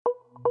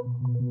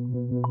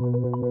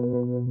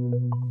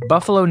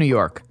Buffalo, New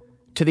York.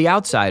 To the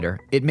outsider,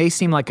 it may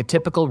seem like a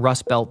typical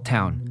Rust Belt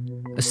town,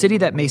 a city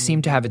that may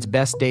seem to have its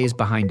best days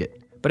behind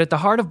it. But at the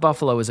heart of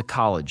Buffalo is a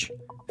college,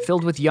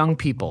 filled with young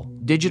people,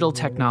 digital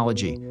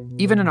technology,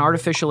 even an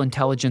artificial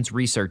intelligence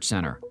research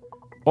center,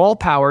 all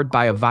powered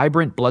by a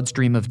vibrant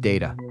bloodstream of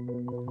data.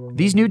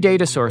 These new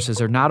data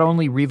sources are not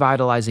only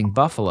revitalizing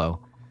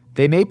Buffalo,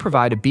 they may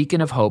provide a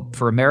beacon of hope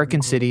for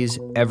American cities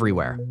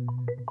everywhere.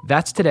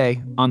 That's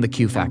today on The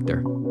Q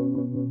Factor.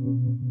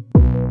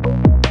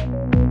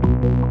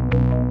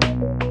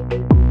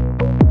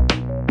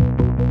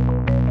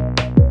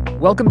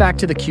 Welcome back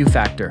to The Q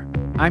Factor.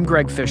 I'm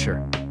Gregg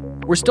Fisher.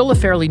 We're still a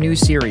fairly new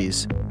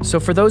series, so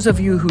for those of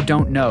you who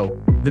don't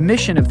know, the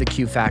mission of The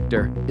Q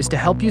Factor is to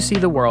help you see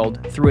the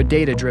world through a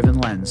data-driven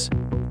lens.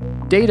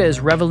 Data is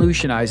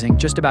revolutionizing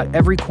just about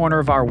every corner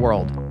of our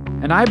world,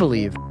 and I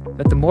believe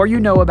that the more you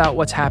know about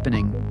what's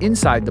happening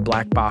inside the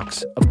black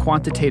box of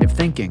quantitative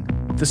thinking,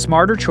 the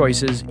smarter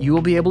choices you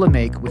will be able to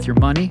make with your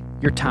money,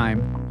 your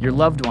time, your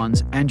loved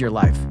ones, and your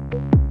life.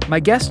 My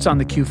guests on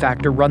The Q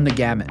Factor run the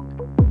gamut.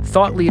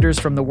 Thought leaders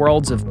from the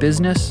worlds of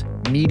business,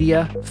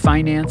 media,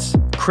 finance,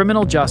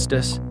 criminal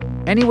justice,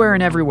 anywhere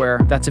and everywhere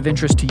that's of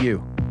interest to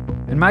you.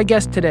 And my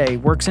guest today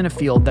works in a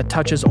field that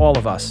touches all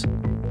of us,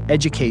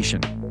 education.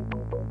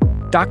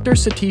 Dr.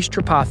 Satish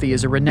Tripathi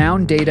is a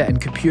renowned data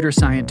and computer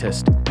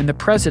scientist and the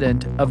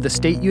president of the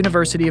State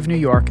University of New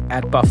York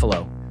at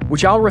Buffalo,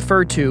 which I'll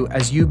refer to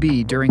as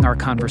UB during our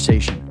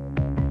conversation.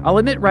 I'll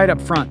admit right up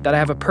front that I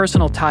have a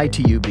personal tie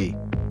to UB.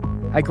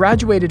 I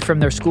graduated from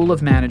their School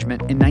of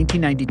Management in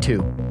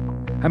 1992.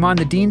 I'm on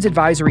the Dean's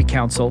Advisory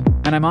Council,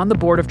 and I'm on the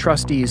Board of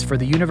Trustees for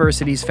the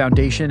university's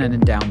foundation and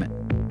endowment.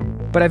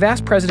 But I've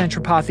asked President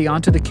Tripathi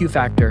onto the Q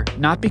Factor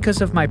not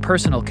because of my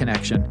personal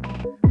connection,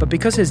 but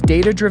because his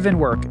data-driven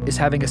work is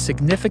having a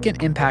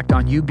significant impact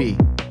on UB,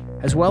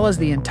 as well as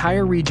the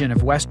entire region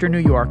of Western New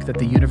York that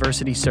the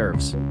university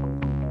serves.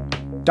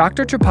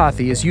 Dr.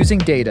 Tripathi is using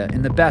data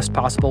in the best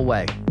possible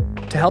way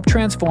to help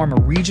transform a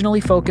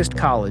regionally focused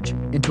college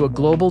into a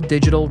global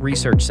digital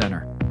research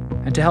center,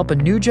 and to help a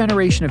new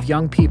generation of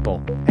young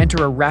people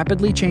enter a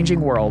rapidly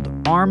changing world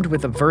armed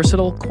with a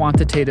versatile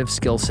quantitative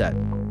skill set.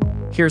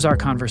 Here's our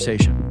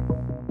conversation.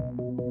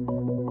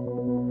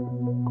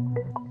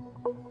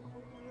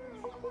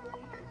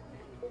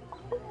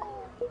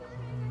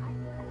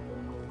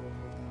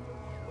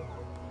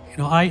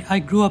 I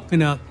grew up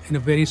in a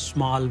very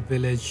small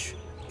village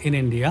in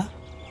India,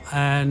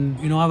 and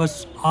I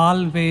was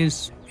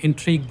always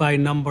intrigued by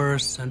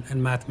numbers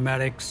and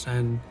mathematics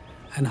and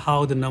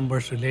how the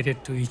numbers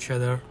related to each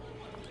other.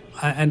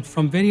 And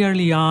from very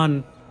early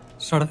on,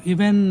 sort of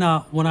even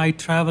when I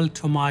traveled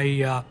to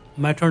my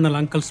maternal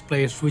uncle's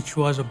place, which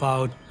was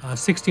about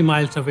 60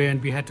 miles away,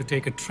 and we had to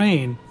take a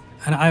train,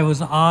 and I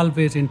was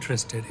always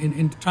interested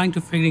in trying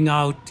to figuring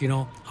out,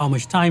 how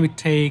much time it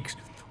takes,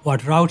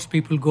 what routes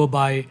people go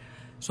by.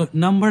 So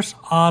numbers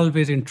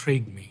always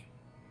intrigued me.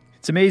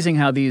 It's amazing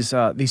how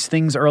these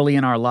things early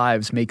in our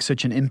lives make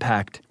such an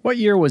impact. What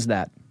year was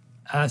that?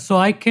 So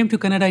I came to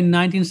Canada in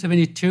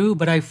 1972,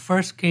 but I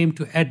first came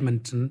to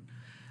Edmonton,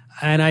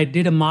 and I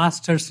did a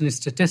master's in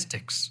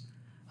statistics.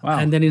 Wow.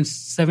 And then in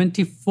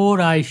 74,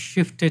 I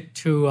shifted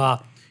to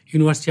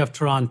University of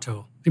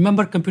Toronto.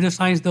 Remember, computer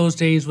science those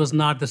days was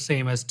not the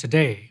same as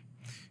today.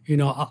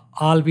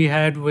 All we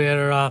had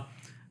were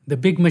the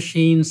big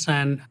machines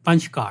and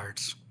punch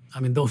cards. I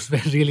mean, those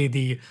were really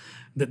the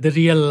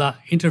real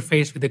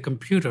interface with the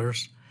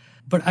computers.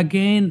 But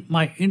again,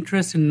 my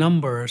interest in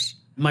numbers,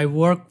 my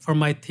work for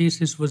my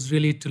thesis was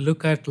really to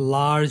look at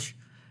large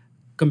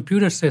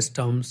computer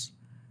systems,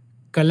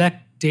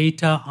 collect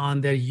data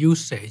on their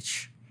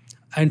usage,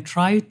 and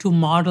try to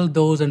model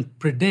those and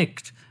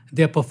predict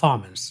their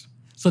performance.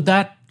 So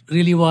that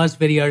really was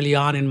very early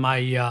on in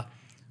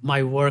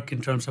my work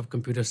in terms of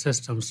computer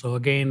systems. So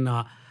again,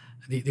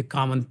 the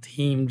common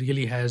theme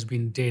really has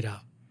been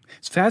data.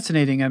 It's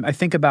fascinating. I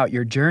think about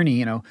your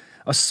journey,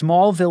 a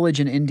small village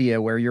in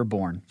India where you're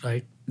born.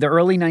 Right. The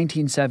early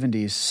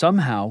 1970s,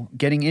 somehow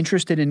getting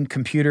interested in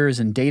computers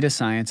and data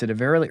science at a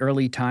very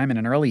early time and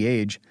an early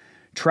age,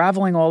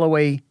 traveling all the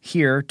way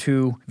here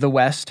to the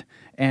West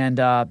and,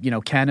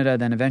 Canada,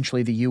 then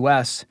eventually the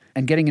U.S.,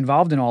 and getting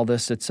involved in all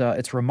this,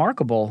 it's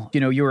remarkable.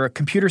 You were a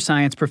computer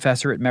science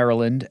professor at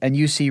Maryland and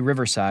UC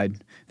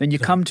Riverside. Then you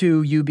come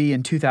to UB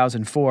in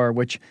 2004,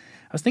 which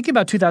I was thinking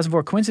about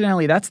 2004.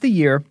 Coincidentally, that's the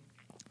year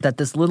that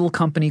this little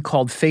company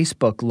called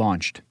Facebook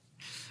launched.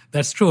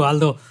 That's true,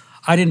 although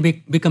I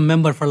didn't become a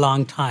member for a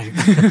long time.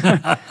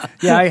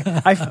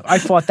 Yeah, I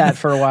fought that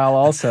for a while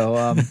also.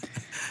 I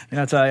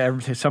was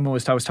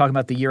talking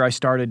about the year I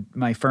started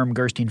my firm,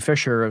 Gerstein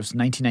Fisher. It was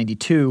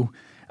 1992.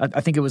 I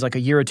think it was like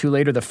a year or two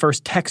later, the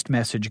first text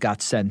message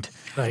got sent.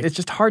 Right. It's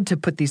just hard to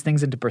put these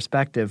things into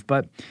perspective.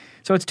 But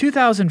so it's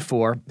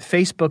 2004.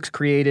 Facebook's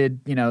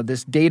created.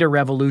 This data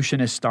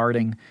revolution is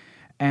starting,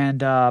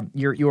 and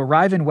you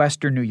arrive in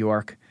Western New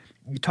York.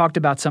 You talked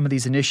about some of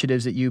these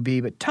initiatives at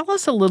UB, but tell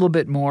us a little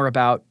bit more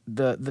about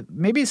the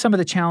maybe some of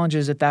the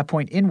challenges at that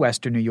point in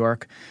Western New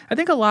York. I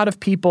think a lot of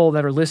people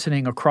that are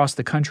listening across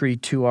the country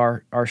to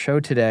our show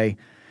today,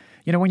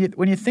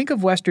 when you think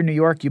of Western New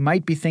York, you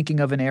might be thinking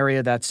of an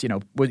area that's,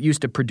 what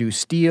used to produce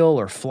steel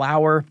or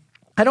flour.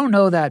 I don't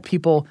know that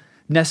people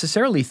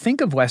necessarily think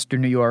of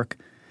Western New York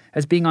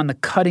as being on the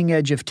cutting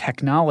edge of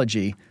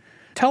technology.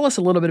 Tell us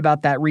a little bit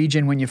about that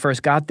region when you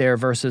first got there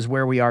versus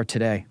where we are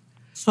today.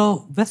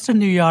 So Western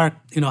New York,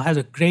 has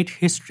a great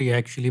history,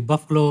 actually.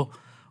 Buffalo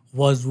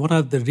was one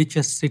of the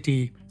richest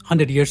city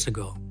 100 years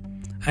ago.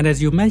 And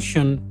as you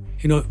mentioned,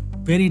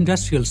 very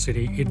industrial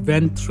city. It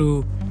went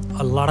through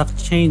a lot of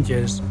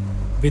changes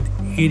with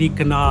Erie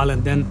Canal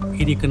and then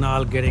Erie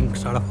Canal getting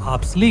sort of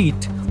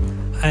obsolete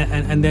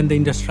and then the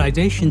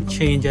industrialization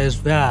change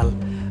as well.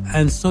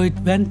 And so it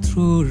went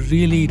through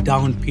really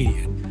down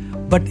period.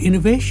 But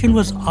innovation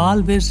was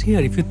always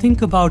here. If you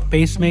think about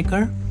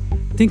pacemaker,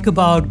 think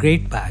about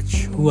Gregg,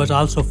 who was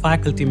also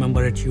faculty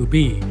member at UB.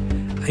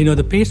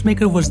 The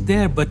pacemaker was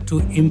there, but to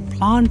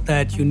implant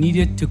that, you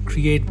needed to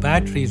create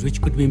batteries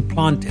which could be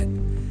implanted.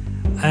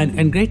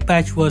 And Gregg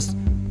was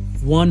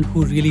one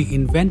who really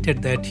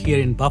invented that here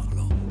in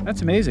Buffalo.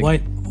 That's amazing.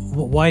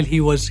 While he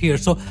was here.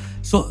 So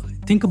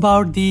think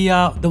about the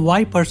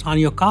wipers on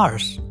your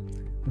cars.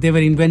 They were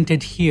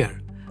invented here.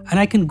 And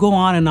I can go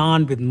on and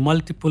on with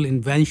multiple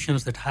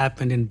inventions that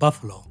happened in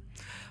Buffalo.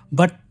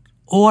 But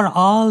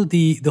overall,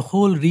 the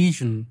whole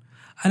region,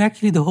 and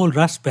actually the whole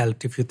Rust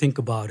Belt, if you think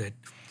about it,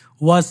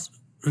 was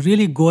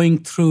really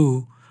going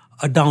through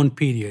a down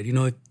period.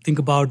 Think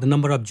about the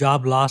number of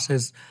job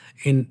losses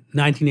in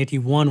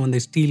 1981 when the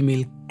steel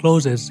mill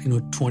closes,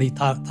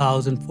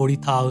 20,000,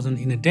 40,000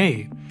 in a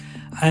day.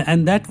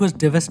 And that was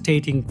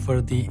devastating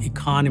for the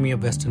economy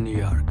of Western New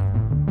York.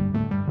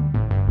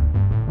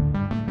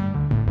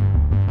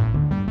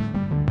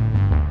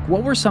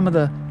 What were some of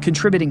the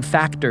contributing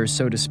factors,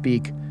 so to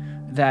speak,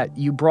 that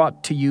you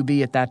brought to UB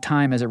at that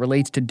time as it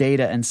relates to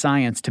data and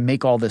science to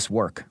make all this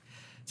work?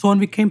 So when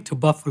we came to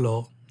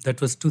Buffalo, that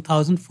was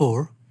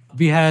 2004,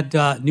 we had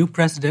a new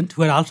president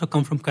who had also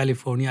come from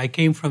California. I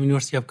came from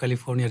University of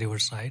California,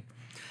 Riverside.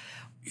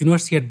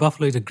 University at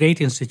Buffalo is a great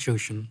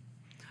institution.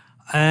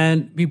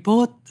 And we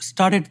both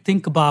started to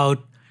think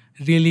about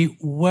really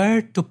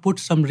where to put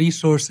some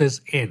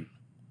resources in.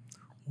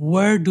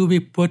 Where do we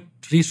put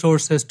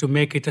resources to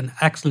make it an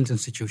excellent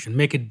institution,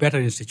 make it better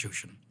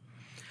institution?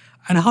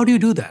 And how do you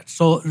do that?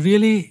 So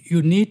really,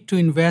 you need to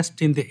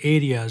invest in the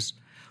areas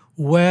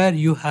where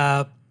you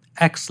have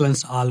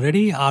excellence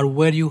already or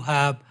where you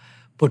have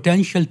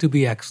potential to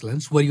be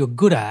excellence, where you're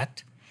good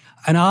at,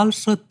 and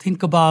also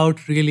think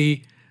about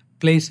really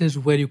places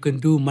where you can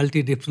do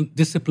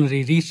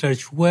multidisciplinary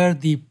research where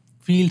the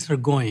fields are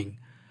going.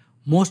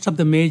 Most of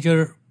the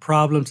major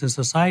problems in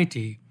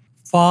society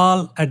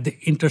fall at the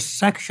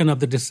intersection of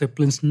the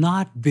disciplines,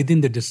 not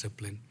within the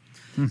discipline.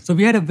 So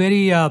we had a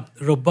very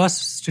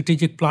robust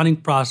strategic planning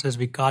process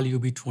we call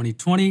UB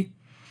 2020,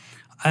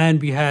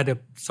 and we had a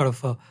sort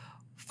of a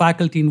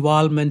faculty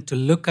involvement to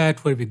look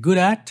at where we're good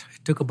at.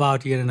 It took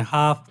about a year and a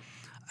half,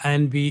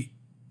 and we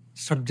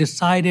sort of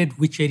decided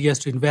which areas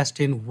to invest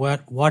in,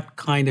 what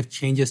kind of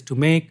changes to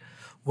make,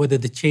 whether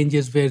the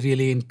changes were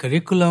really in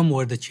curriculum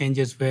or the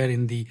changes were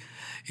in the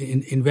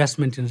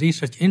investment in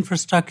research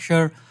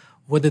infrastructure,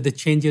 whether the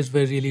changes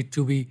were really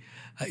to be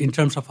in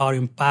terms of our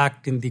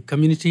impact in the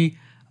community.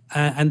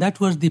 And that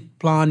was the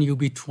plan UB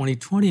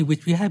 2020,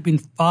 which we have been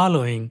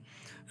following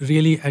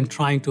really and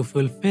trying to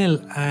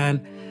fulfill.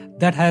 And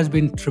that has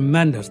been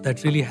tremendous.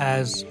 That really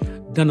has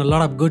done a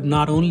lot of good,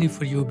 not only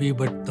for UB,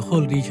 but the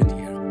whole region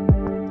here.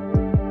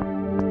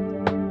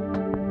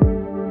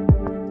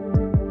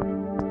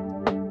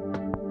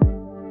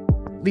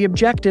 The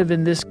objective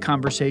in this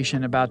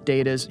conversation about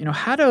data is,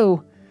 how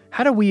do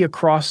we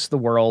across the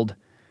world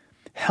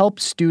help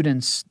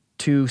students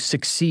to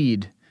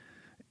succeed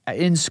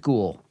in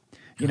school?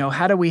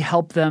 How do we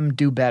help them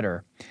do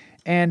better?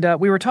 And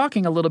we were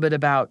talking a little bit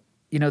about,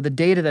 the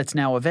data that's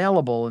now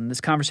available, and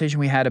this conversation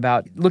we had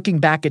about looking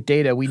back at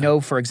data. We know,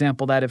 for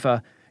example, that if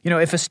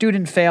a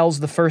student fails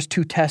the first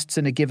two tests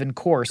in a given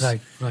course,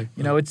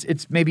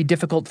 it's maybe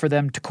difficult for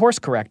them to course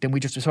correct, and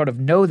we just sort of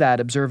know that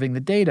observing the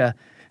data.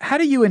 How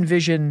do you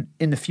envision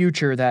in the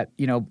future that,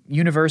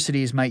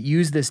 universities might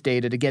use this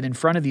data to get in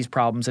front of these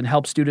problems and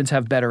help students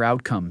have better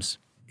outcomes?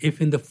 If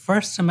in the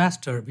first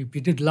semester, we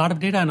did a lot of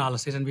data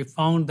analysis, and we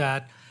found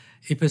that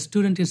if a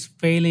student is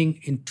failing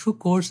in 2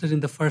 courses in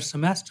the first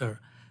semester,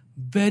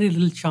 very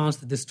little chance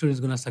that the student is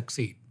going to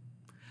succeed.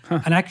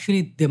 And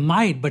actually, they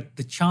might, but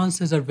the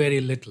chances are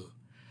very little.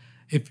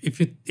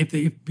 If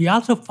we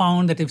also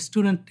found that if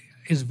student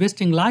is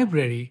visiting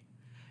library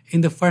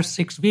in the first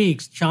 6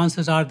 weeks,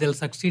 chances are they'll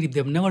succeed. If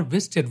they've never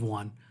visited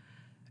one,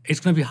 it's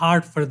going to be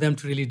hard for them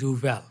to really do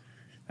well.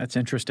 That's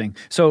interesting.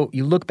 So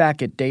you look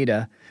back at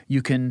data,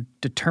 you can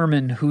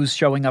determine who's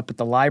showing up at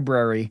the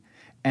library,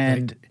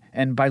 and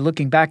by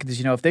looking back at this,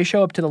 if they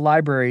show up to the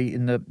library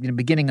in the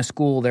beginning of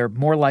school, they're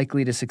more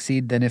likely to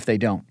succeed than if they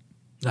don't.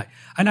 Right.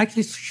 And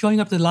actually showing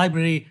up to the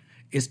library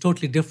is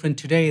totally different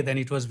today than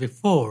it was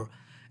before.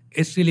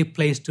 It's really a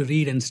place to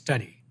read and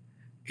study.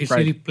 It's Right.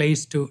 really a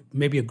place to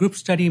maybe a group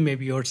study,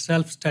 maybe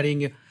yourself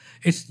studying.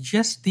 It's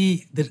just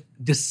the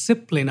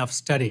discipline of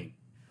studying.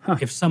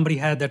 If somebody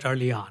had that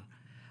early on.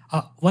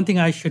 One thing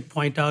I should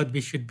point out,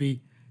 we should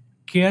be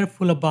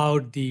careful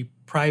about the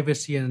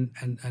privacy and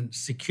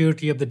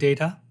security of the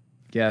data.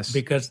 Yes.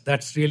 Because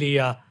that's really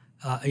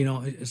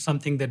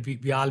something that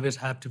we always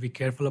have to be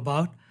careful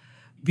about.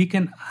 We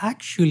can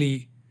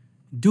actually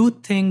do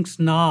things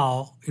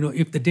now.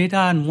 If the data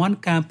on one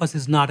campus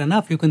is not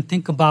enough, you can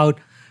think about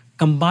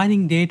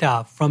combining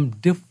data from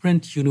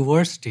different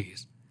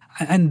universities.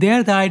 And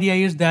there the idea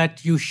is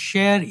that you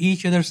share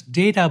each other's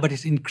data, but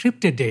it's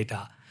encrypted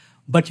data.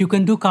 But you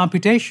can do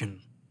computation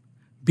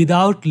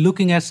without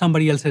looking at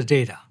somebody else's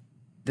data.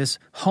 This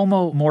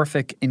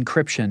homomorphic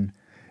encryption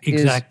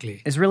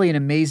exactly is really an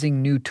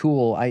amazing new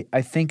tool.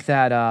 I think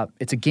that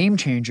it's a game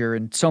changer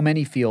in so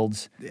many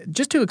fields.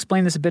 Just to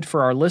explain this a bit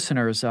for our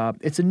listeners,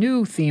 it's a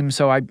new theme,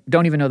 so I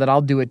don't even know that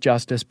I'll do it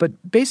justice. But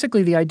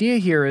basically the idea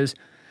here is,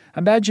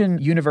 imagine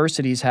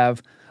universities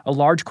have a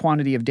large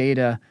quantity of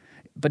data,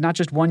 but not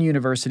just one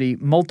university,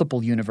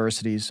 multiple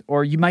universities.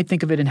 Or you might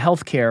think of it in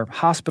healthcare,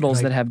 hospitals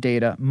Right. that have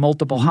data,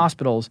 multiple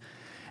hospitals.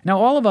 Now,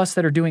 all of us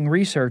that are doing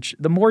research,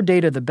 the more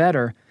data, the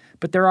better.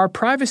 But there are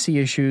privacy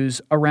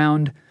issues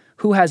around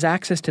who has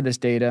access to this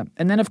data.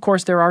 And then, of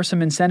course, there are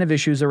some incentive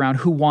issues around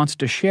who wants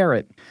to share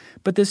it.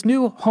 But this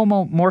new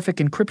homomorphic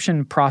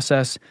encryption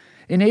process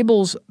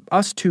enables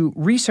us to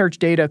research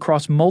data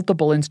across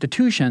multiple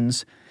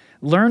institutions,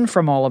 learn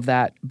from all of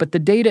that, but the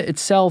data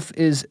itself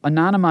is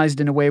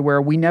anonymized in a way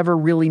where we never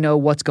really know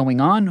what's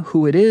going on,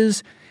 who it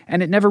is,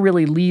 and it never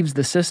really leaves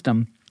the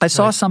system. I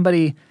saw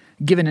somebody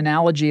give an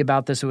analogy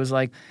about this. It was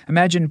like,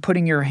 imagine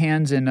putting your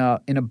hands in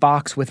a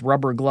box with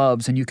rubber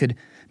gloves, and you could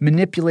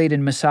manipulate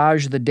and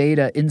massage the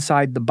data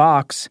inside the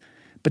box,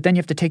 but then you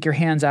have to take your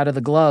hands out of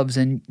the gloves,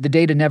 and the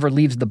data never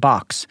leaves the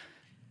box.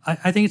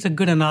 I think it's a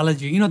good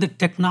analogy. The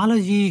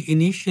technology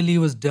initially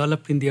was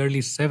developed in the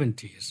early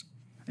 70s.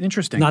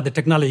 Interesting. Not the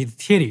technology, the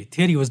theory.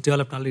 Theory was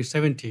developed in the early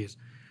 70s.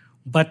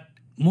 But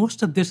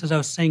most of this, as I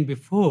was saying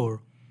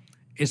before,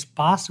 is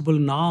possible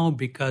now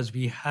because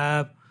we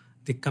have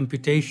the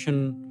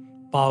computation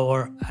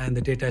power and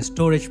the data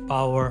storage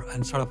power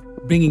and sort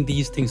of bringing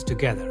these things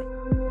together.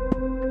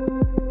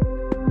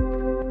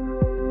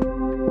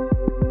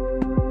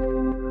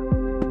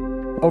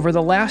 Over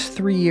the last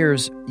 3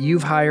 years,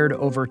 you've hired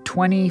over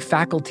 20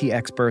 faculty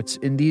experts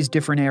in these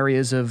different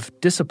areas of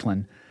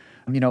discipline.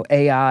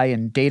 AI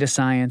and data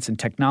science and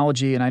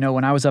technology. And I know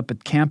when I was up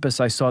at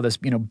campus, I saw this,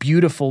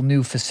 beautiful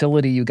new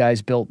facility you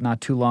guys built not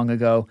too long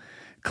ago.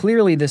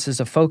 Clearly, this is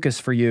a focus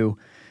for you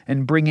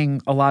in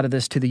bringing a lot of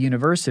this to the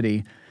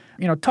university.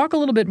 Talk a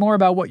little bit more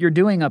about what you're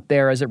doing up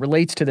there as it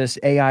relates to this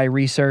AI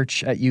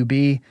research at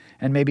UB.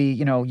 And maybe,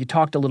 you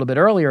talked a little bit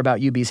earlier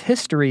about UB's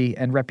history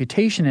and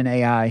reputation in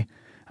AI.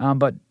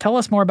 But tell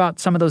us more about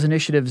some of those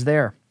initiatives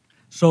there.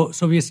 So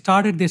we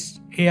started this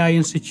AI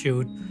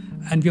Institute,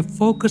 and we're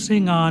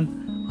focusing on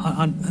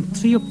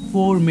 3 or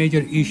 4 major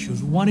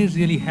issues. One is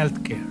really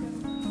healthcare.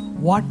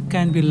 What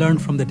can we learn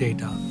from the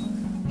data?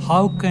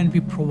 How can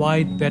we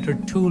provide better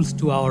tools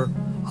to our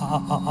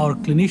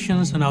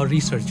clinicians and our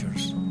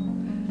researchers?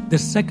 The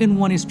second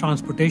one is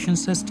transportation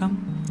system,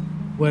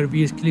 where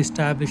we actually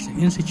established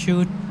the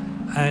institute,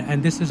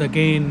 and this is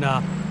again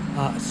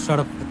sort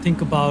of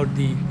think about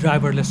the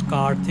driverless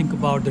car, think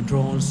about the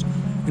drones,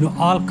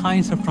 all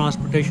kinds of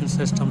transportation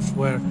systems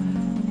where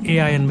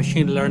AI and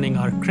machine learning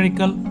are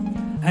critical.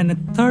 And the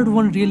third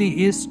one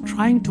really is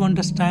trying to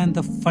understand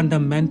the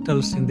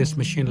fundamentals in this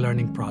machine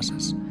learning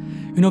process.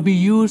 We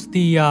use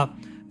the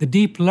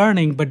deep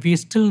learning, but we're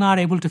still not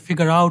able to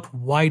figure out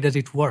why does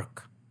it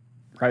work.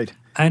 Right.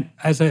 And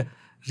as a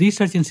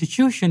research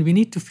institution, we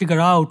need to figure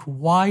out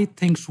why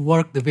things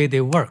work the way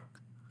they work.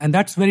 And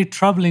that's very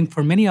troubling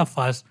for many of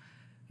us,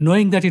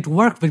 knowing that it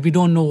works, but we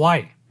don't know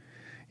why.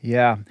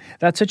 Yeah,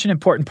 that's such an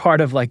important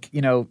part of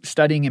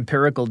studying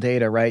empirical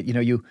data, right?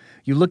 You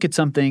look at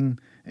something,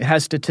 it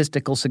has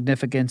statistical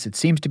significance, it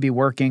seems to be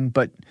working,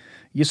 but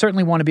you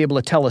certainly want to be able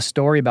to tell a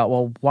story about,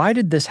 well, why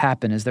did this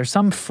happen? Is there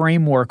some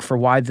framework for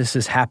why this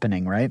is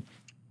happening, right?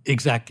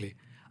 Exactly.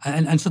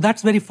 And so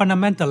that's very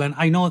fundamental. And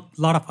I know a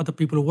lot of other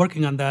people are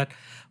working on that,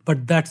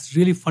 but that's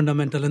really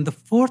fundamental. And the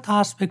fourth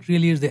aspect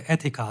really is the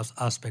ethical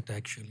aspect,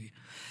 actually.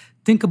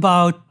 Think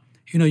about,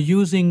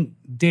 using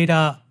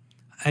data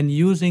and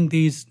using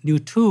these new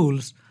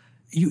tools.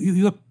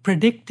 You're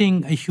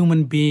predicting a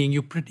human being,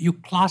 you're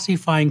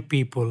classifying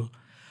people.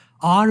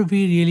 Are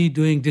we really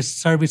doing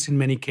disservice in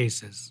many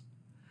cases?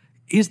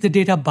 Is the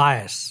data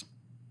biased?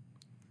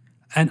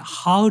 And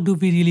how do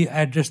we really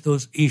address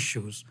those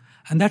issues?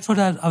 And that's what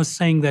I was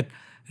saying, that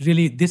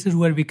really this is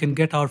where we can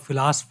get our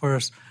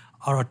philosophers,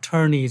 our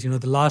attorneys,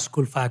 the law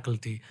school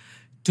faculty,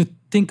 to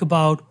think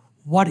about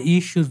what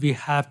issues we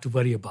have to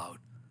worry about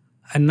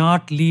and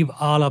not leave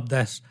all of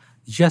this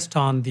just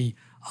on the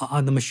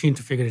machine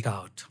to figure it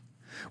out.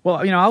 Well,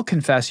 I'll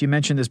confess, you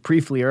mentioned this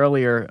briefly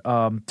earlier,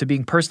 to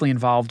being personally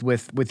involved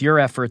with your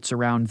efforts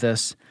around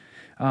this.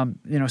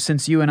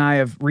 Since you and I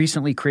have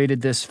recently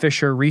created this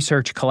Fisher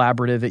Research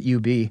Collaborative at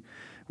UB,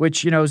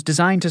 which, is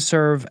designed to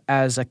serve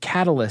as a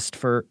catalyst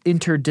for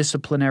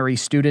interdisciplinary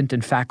student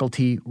and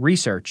faculty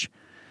research.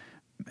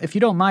 If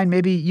you don't mind,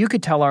 maybe you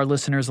could tell our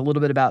listeners a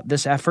little bit about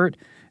this effort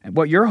and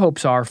what your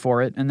hopes are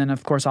for it, and then,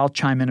 of course, I'll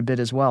chime in a bit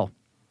as well.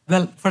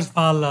 Well, first of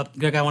all,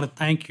 Greg, I want to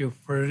thank you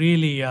for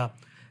really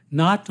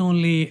not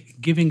only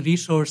giving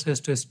resources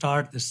to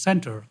start the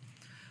center,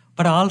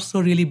 but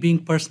also really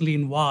being personally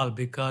involved,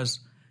 because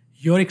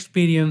your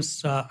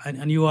experience,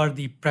 and you are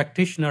the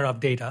practitioner of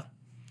data.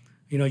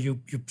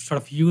 You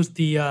sort of use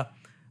the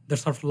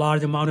sort of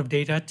large amount of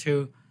data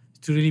to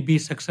really be a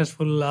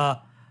successful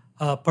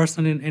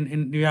person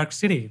in New York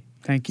City.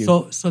 Thank you.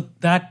 So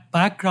that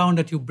background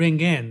that you bring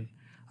in,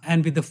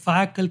 and with the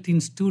faculty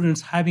and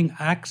students having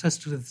access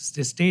to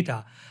this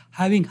data,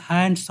 having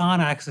hands-on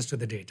access to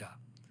the data,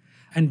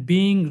 and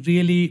being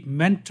really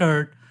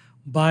mentored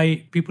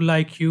by people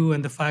like you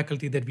and the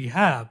faculty that we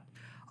have,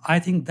 I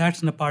think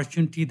that's an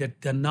opportunity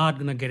that they're not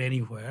going to get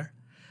anywhere.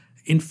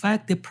 In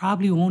fact, they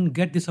probably won't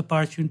get this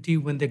opportunity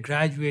when they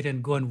graduate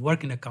and go and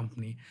work in a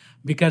company,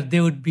 because they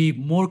would be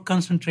more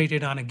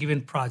concentrated on a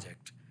given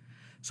project.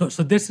 So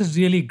this is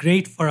really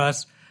great for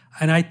us.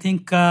 And I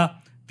think we're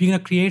going to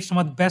create some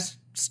of the best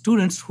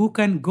students who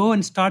can go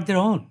and start their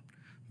own,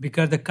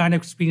 because the kind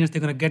of experience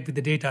they're going to get with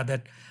the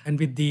data and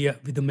with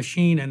the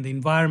machine and the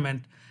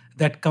environment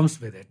that comes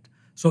with it.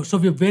 So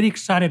we're very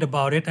excited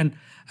about it. And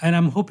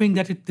I'm hoping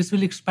that this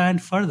will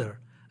expand further.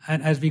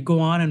 And as we go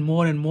on and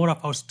more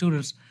of our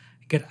students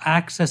get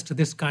access to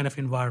this kind of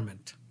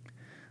environment.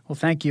 Well,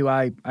 thank you.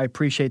 I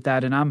appreciate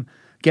that. And I'm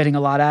getting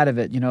a lot out of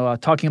it.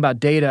 Talking about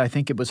data, I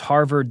think it was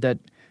Harvard that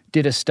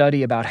did a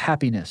study about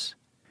happiness.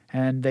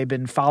 And they've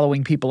been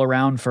following people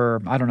around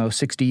for,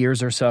 60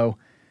 years or so.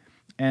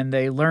 And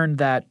they learned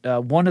that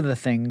one of the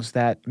things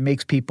that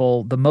makes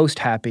people the most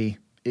happy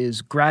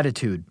is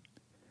gratitude.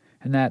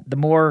 And that the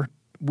more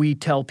we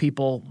tell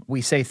people,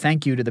 we say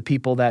thank you to the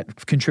people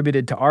that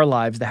contributed to our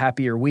lives, the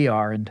happier we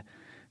are. And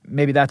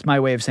maybe that's my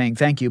way of saying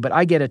thank you. But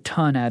I get a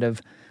ton out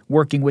of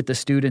working with the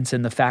students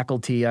and the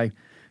faculty. I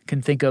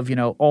can think of,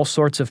 all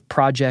sorts of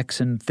projects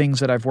and things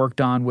that I've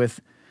worked on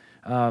with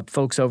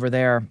folks over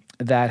there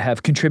that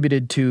have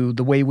contributed to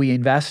the way we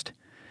invest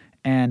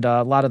and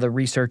a lot of the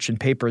research and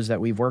papers that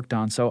we've worked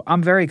on. So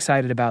I'm very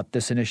excited about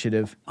this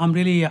initiative. I'm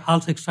really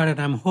also excited.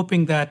 I'm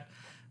hoping that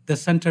the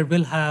center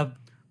will have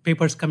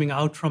papers coming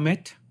out from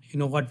it,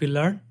 what we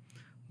learn.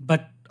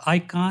 But I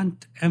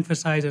can't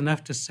emphasize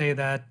enough to say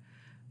that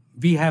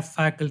we have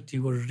faculty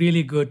who are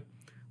really good,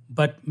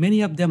 but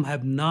many of them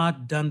have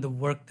not done the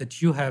work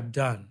that you have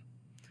done.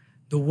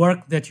 The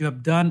work that you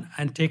have done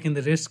and taken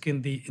the risk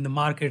in the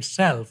market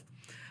itself,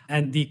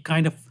 and the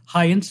kind of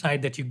high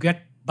insight that you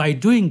get by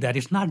doing that.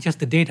 It's not just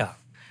the data.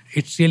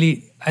 It's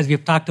really, as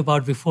we've talked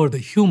about before, the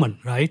human,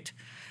 right?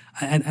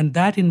 And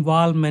that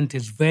involvement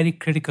is very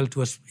critical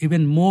to us,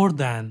 even more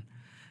than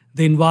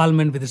the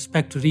involvement with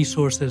respect to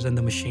resources and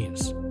the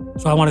machines.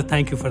 So I want to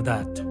thank you for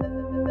that.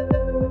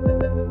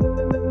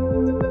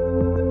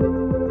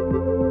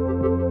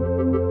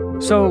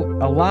 So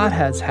a lot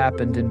has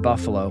happened in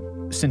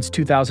Buffalo since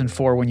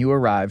 2004 when you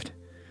arrived.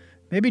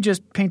 Maybe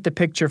just paint the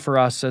picture for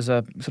us as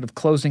a sort of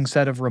closing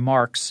set of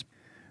remarks.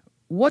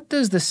 What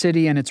does the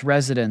city and its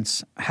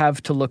residents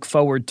have to look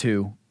forward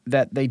to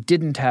that they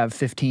didn't have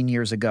 15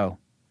 years ago?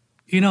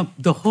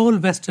 The whole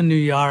Western New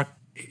York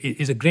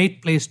is a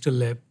great place to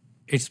live.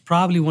 It's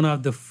probably one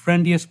of the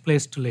friendliest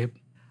places to live.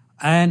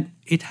 And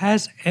it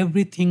has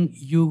everything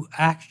you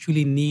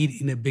actually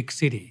need in a big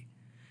city.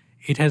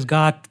 It has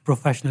got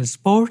professional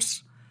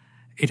sports.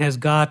 It has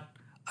got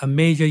a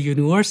major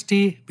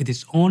university with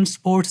its own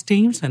sports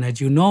teams. And as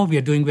you know, we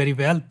are doing very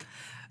well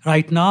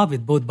right now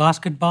with both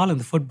basketball and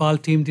the football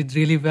team did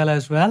really well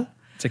as well.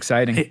 It's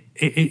exciting.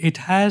 It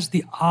has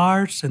the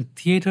arts and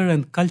theater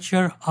and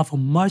culture of a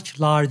much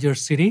larger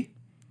city,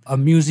 a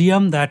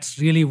museum that's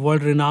really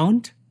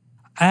world-renowned,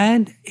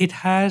 and it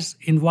has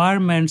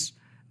environments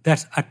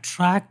that's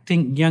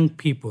attracting young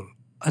people.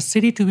 A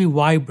city to be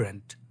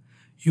vibrant,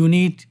 you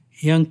need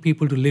young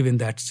people to live in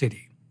that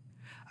city.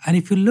 And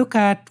if you look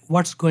at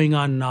what's going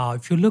on now,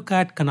 if you look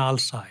at Canal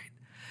Side,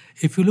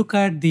 if you look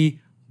at the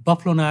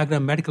Buffalo Niagara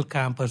Medical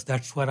Campus,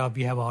 that's where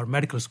we have our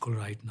medical school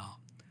right now.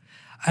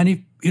 And if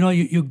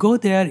you go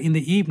there in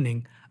the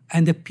evening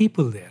and the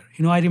people there.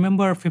 I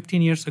remember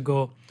 15 years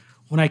ago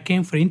when I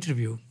came for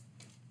interview,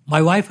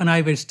 my wife and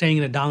I were staying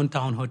in a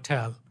downtown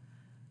hotel.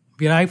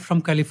 We arrived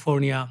from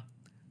California.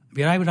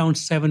 We arrived around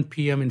 7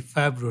 p.m. in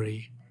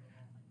February.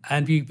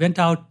 And we went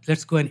out,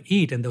 let's go and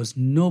eat. And there was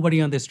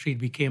nobody on the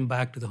street. We came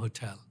back to the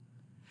hotel.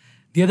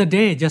 The other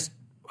day, just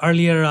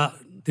earlier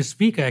this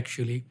week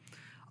actually,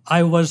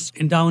 I was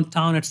in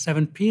downtown at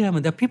 7 p.m.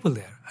 and there are people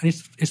there. And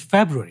it's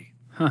February.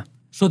 Huh.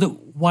 So the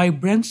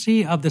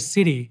vibrancy of the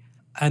city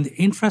and the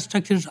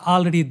infrastructure is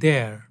already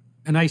there.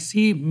 And I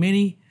see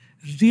many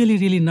really,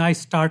 really nice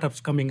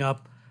startups coming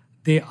up.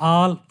 They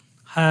all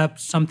have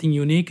something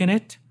unique in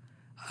it.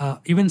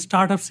 Even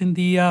startups in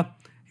the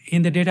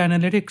data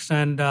analytics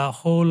and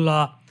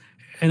whole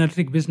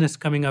analytic business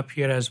coming up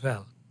here as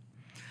well.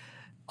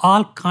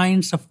 All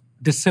kinds of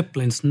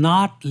disciplines,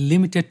 not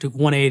limited to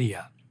one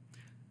area.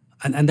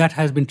 And that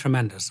has been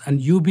tremendous.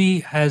 And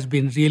UB has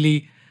been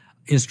really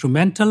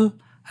instrumental,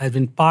 has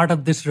been part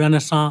of this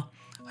renaissance,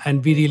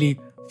 and we really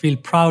feel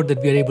proud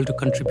that we are able to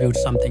contribute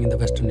something in the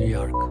Western New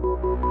York.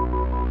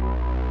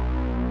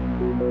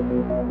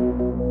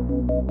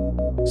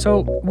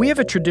 So we have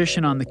a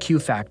tradition on the Q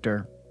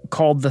Factor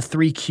called the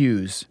 3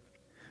 Qs.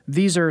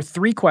 These are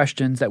 3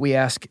 questions that we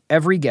ask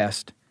every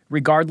guest,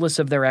 regardless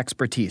of their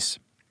expertise.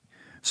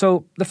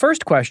 So the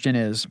first question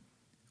is,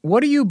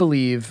 what do you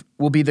believe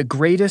will be the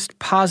greatest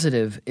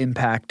positive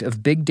impact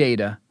of big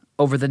data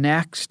over the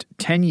next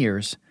 10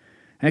 years?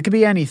 And it could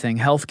be anything,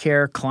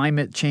 healthcare,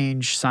 climate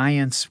change,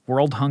 science,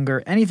 world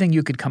hunger, anything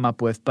you could come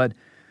up with. But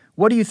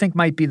what do you think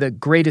might be the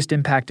greatest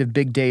impact of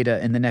big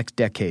data in the next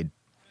decade?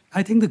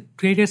 I think the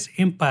greatest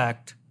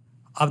impact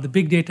of the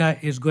big data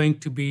is going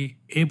to be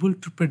able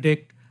to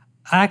predict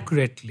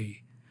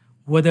accurately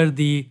whether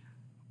the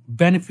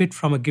benefit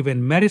from a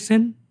given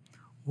medicine,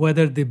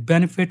 whether the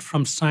benefit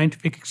from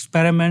scientific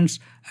experiments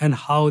and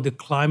how the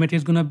climate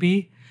is going to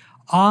be,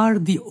 or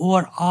the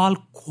overall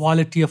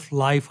quality of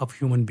life of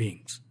human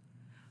beings.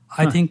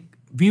 I think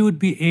we would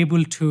be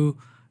able to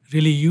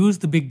really use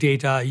the big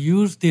data,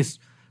 use this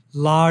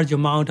large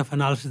amount of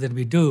analysis that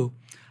we do,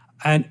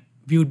 and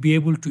we would be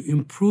able to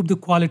improve the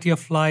quality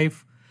of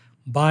life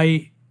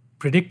by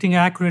predicting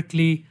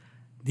accurately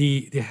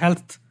the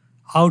health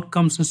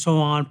outcomes and so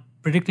on,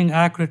 predicting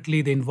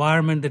accurately the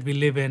environment that we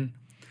live in,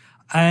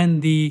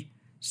 and the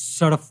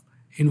sort of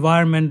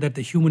environment that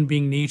the human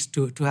being needs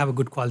to have a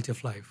good quality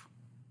of life.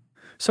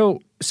 So,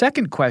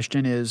 second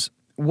question is,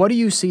 what do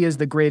you see as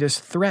the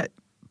greatest threat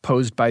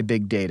posed by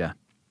big data?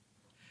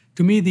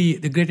 To me,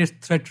 the greatest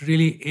threat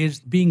really is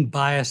being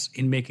biased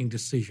in making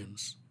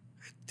decisions.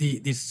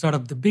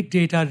 The big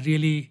data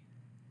really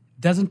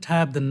doesn't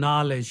have the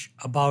knowledge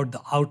about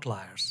the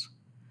outliers,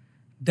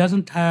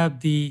 doesn't have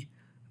the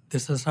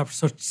sort of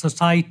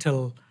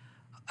societal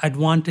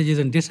advantages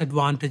and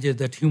disadvantages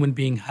that human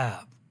beings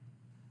have.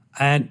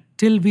 And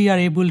till we are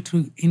able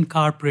to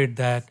incorporate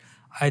that,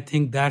 I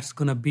think that's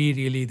going to be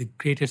really the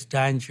greatest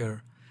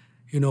danger.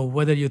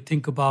 Whether you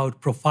think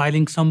about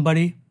profiling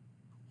somebody,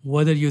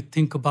 whether you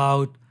think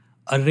about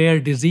a rare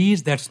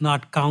disease that's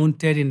not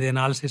counted in the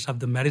analysis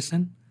of the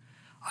medicine,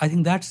 I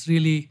think that's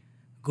really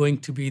going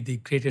to be the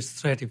greatest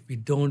threat if we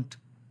don't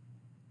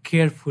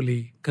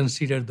carefully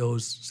consider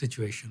those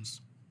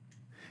situations.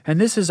 And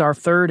this is our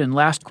third and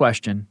last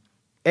question.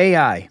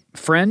 AI,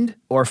 friend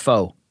or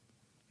foe?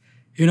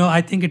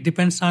 I think it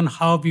depends on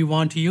how we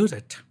want to use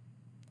it.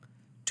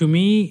 To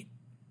me,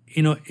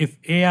 if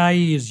AI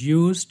is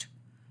used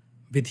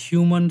with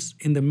humans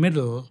in the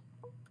middle,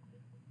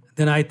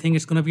 then I think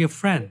it's going to be a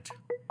friend.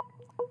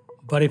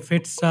 But if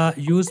it's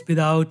used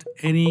without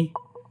any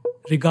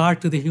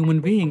regard to the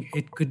human being,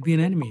 it could be an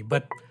enemy.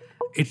 But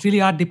it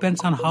really all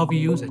depends on how we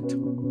use it.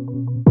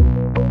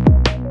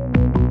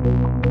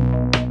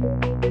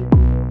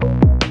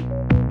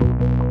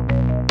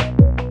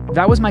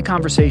 That was my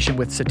conversation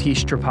with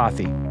Satish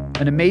Tripathi,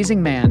 an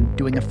amazing man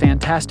doing a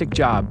fantastic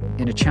job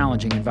in a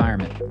challenging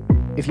environment.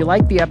 If you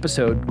liked the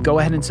episode, go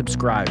ahead and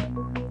subscribe.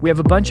 We have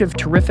a bunch of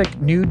terrific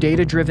new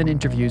data-driven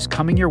interviews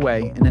coming your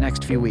way in the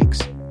next few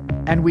weeks.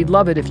 And we'd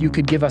love it if you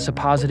could give us a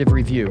positive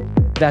review.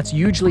 That's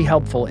hugely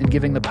helpful in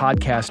giving the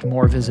podcast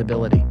more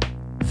visibility.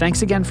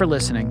 Thanks again for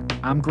listening.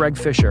 I'm Gregg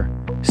Fisher.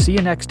 See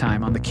you next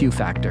time on The Q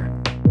Factor.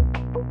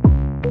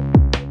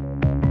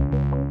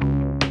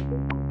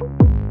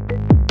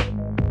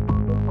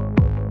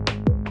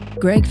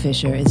 Gregg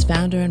Fisher is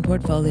founder and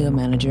portfolio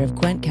manager of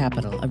Quant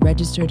Capital, a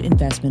registered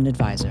investment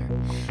advisor.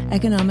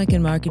 Economic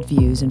and market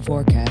views and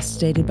forecasts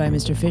stated by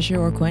Mr. Fisher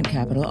or Quant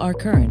Capital are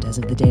current as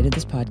of the date of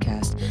this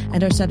podcast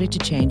and are subject to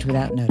change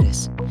without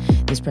notice.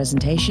 This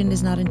presentation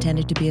is not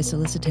intended to be a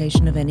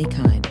solicitation of any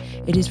kind.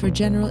 It is for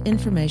general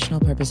informational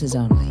purposes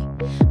only.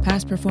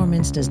 Past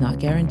performance does not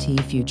guarantee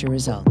future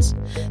results.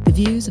 The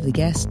views of the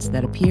guests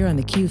that appear on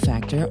the Q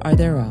Factor are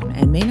their own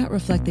and may not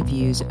reflect the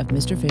views of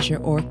Mr. Fisher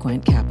or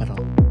Quant Capital.